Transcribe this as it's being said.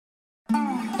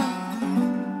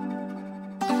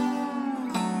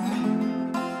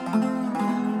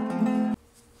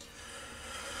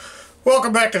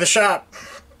Welcome back to the shop.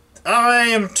 I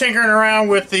am tinkering around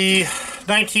with the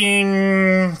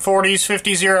 1940s,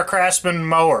 50s era Craftsman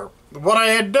mower. What I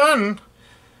had done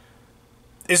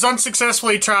is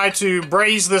unsuccessfully try to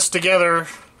braze this together,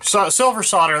 silver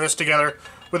solder this together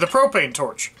with a propane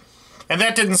torch. And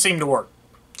that didn't seem to work.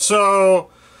 So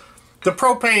the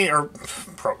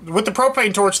with the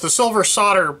propane torch, the silver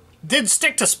solder did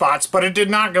stick to spots, but it did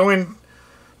not go in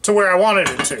to where I wanted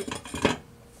it to.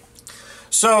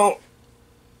 So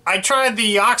I tried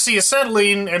the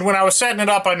oxyacetylene, and when I was setting it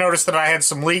up, I noticed that I had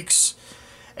some leaks,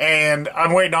 and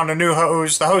I'm waiting on a new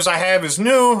hose. The hose I have is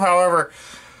new, however,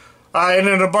 in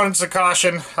an abundance of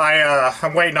caution,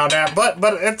 I'm waiting on that. But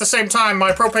at the same time,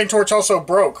 my propane torch also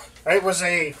broke. It was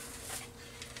a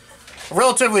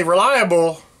relatively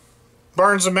reliable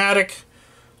Brazing,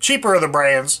 cheaper of the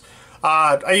brands.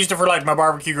 I used it for like my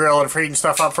barbecue grill and for heating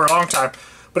stuff up for a long time.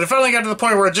 But it finally got to the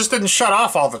point where it just didn't shut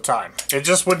off all the time. It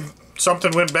just wouldn't,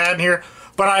 something went bad in here.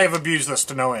 But I have abused this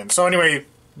to no end. So anyway,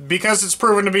 because it's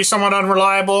proven to be somewhat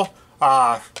unreliable,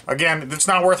 again, it's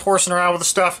not worth horsing around with the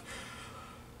stuff,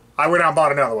 I went out and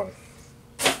bought another one.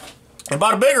 I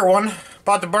bought a bigger one,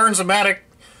 bought the Brazing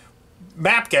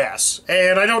Mapp gas.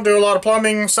 And I don't do a lot of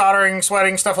plumbing, soldering,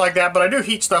 sweating, stuff like that, but I do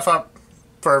heat stuff up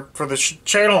for the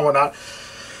channel and whatnot.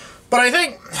 But I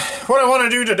think what I want to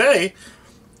do today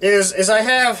is I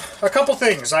have a couple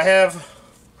things. I have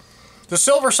the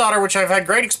silver solder, which I've had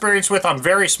great experience with on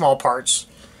very small parts,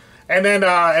 and then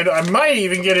and I might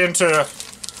even get into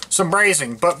some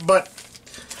brazing. But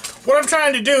what I'm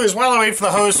trying to do is, while I wait for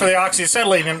the hose for the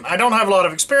oxyacetylene, and I don't have a lot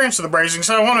of experience with the brazing,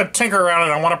 so I want to tinker around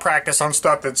and I want to practice on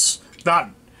stuff that's not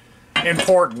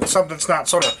important, something that's not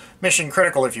sort of mission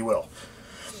critical, if you will.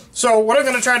 So what I'm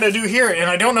going to try to do here, and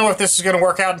I don't know if this is going to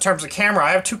work out in terms of camera. I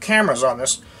have two cameras on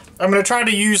this. I'm going to try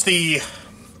to use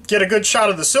get a good shot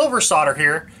of the silver solder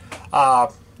here.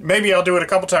 Maybe I'll do it a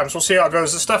couple times. We'll see how it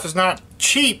goes. This stuff is not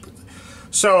cheap,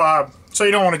 so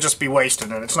you don't want to just be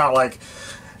wasting it. It's not like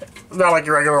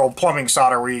your regular old plumbing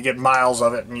solder where you get miles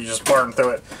of it and you just burn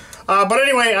through it. But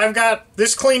anyway, I've got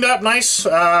this cleaned up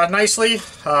nicely,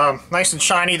 nice and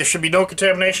shiny. There should be no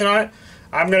contamination on it.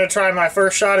 I'm going to try my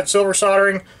first shot at silver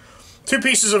soldering two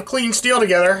pieces of clean steel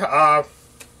together.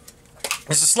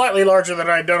 This is slightly larger than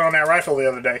I'd done on that rifle the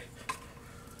other day,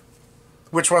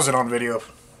 which wasn't on video.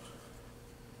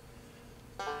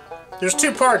 There's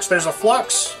two parts. There's a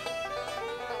flux.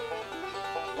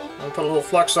 I'll put a little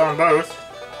flux on both.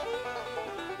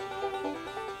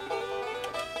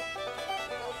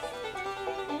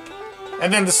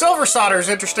 And then the silver solder is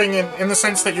interesting in the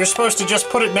sense that you're supposed to just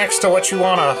put it next to what you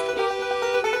want to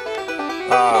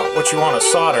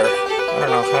solder. I don't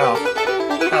know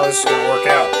how this is going to work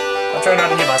out. I'll try not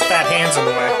to get my fat hands in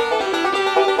the way.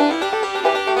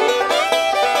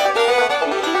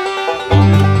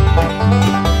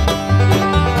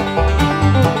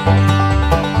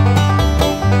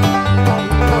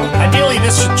 Ideally,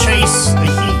 this should chase the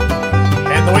heat.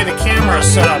 And the way the camera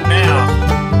is set up now,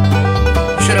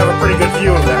 you should have a pretty good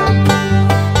view of that.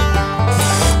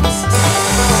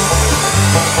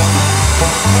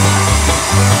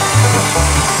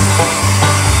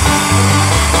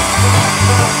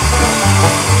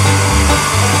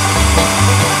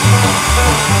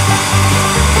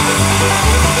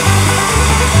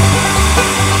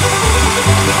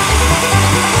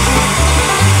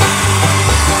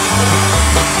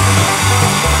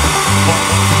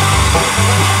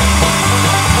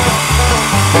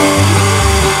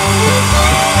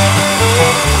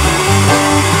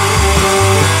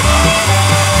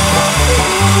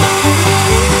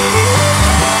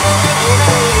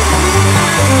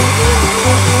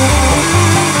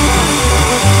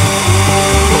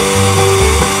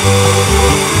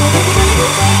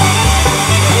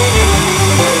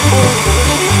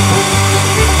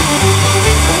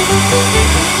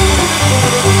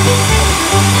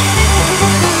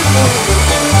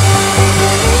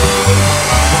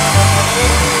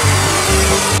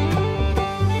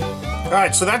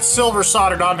 Alright, so that's silver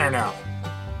soldered on there now.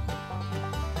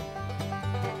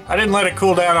 I didn't let it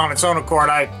cool down on its own accord.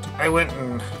 I went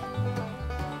and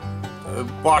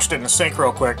washed it in the sink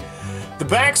real quick. The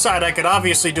back side I could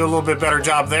obviously do a little bit better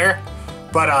job there,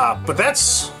 but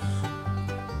that's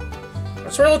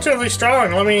relatively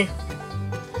strong. I mean,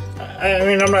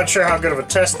 I'm not sure how good of a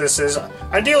test this is.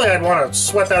 Ideally, I'd want to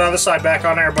sweat that other side back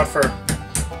on there, but for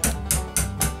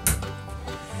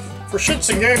shits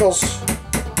and giggles,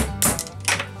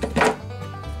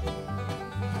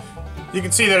 you can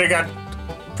see that it got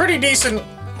pretty decent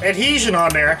adhesion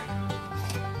on there,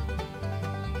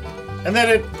 and that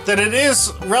it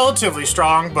is relatively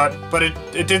strong, but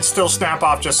it did still snap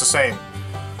off just the same.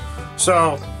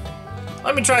 So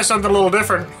let me try something a little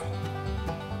different.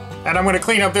 And I'm going to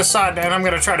clean up this side, and I'm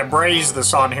going to try to braze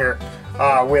this on here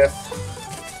with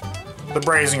the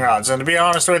brazing rods. And to be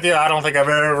honest with you, I don't think I've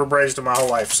ever brazed in my whole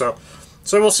life. So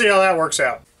we'll see how that works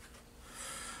out.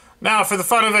 Now, for the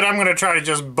fun of it, I'm going to try to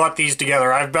just butt these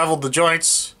together. I've beveled the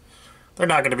joints. They're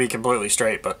not going to be completely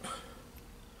straight, but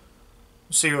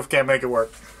we'll see if we can't make it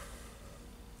work.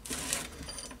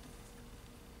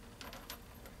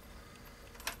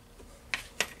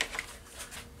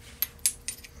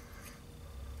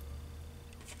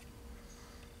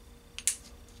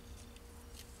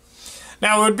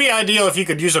 Now, it would be ideal if you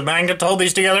could use a magnet to hold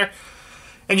these together,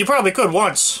 and you probably could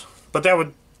once, but that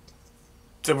would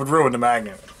ruin the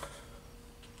magnet.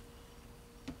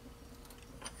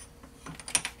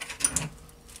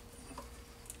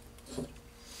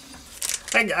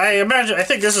 I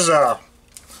think this is a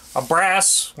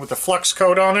brass with a flux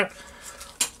coat on it.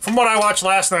 From what I watched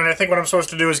last night, I think what I'm supposed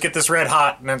to do is get this red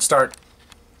hot and then start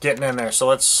getting in there. So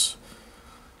let's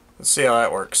see how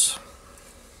that works.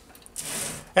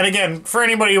 And again, for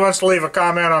anybody who wants to leave a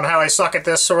comment on how I suck at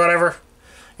this or whatever,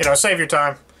 you know, save your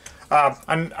time.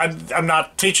 I'm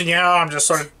not teaching you how, I'm just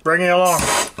sort of bringing you along.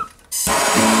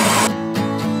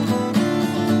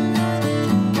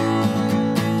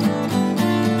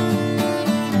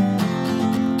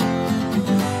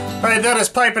 Alright, that is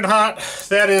piping hot.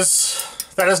 That is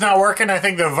not working. I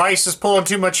think the vise is pulling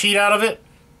too much heat out of it.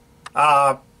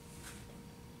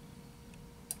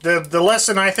 The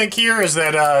lesson I think here is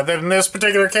that in this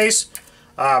particular case,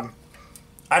 I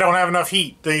don't have enough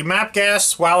heat. The Mapp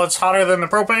gas, while it's hotter than the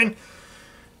propane,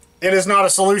 it is not a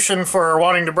solution for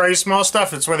wanting to braise small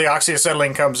stuff. It's where the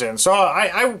oxyacetylene comes in. So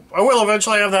I will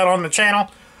eventually have that on the channel.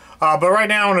 But right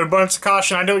now, in an abundance of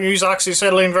caution, I don't use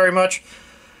oxyacetylene very much.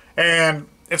 And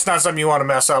it's not something you want to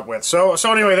mess up with. So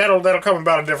anyway, that'll come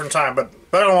about a different time. But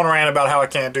I don't want to rant about how I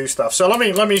can't do stuff. So let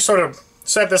me sort of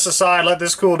set this aside, let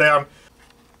this cool down.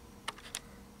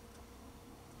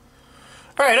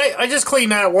 Alright, I just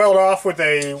cleaned that weld off with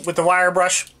the wire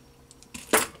brush.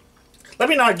 Let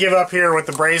me not give up here with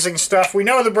the brazing stuff. We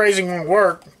know the brazing won't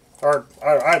work, or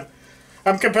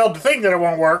I'm compelled to think that it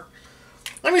won't work.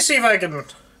 Let me see if I can,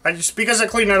 because I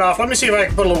cleaned it off, let me see if I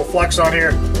can put a little flux on here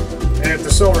and hit the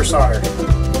silver solder.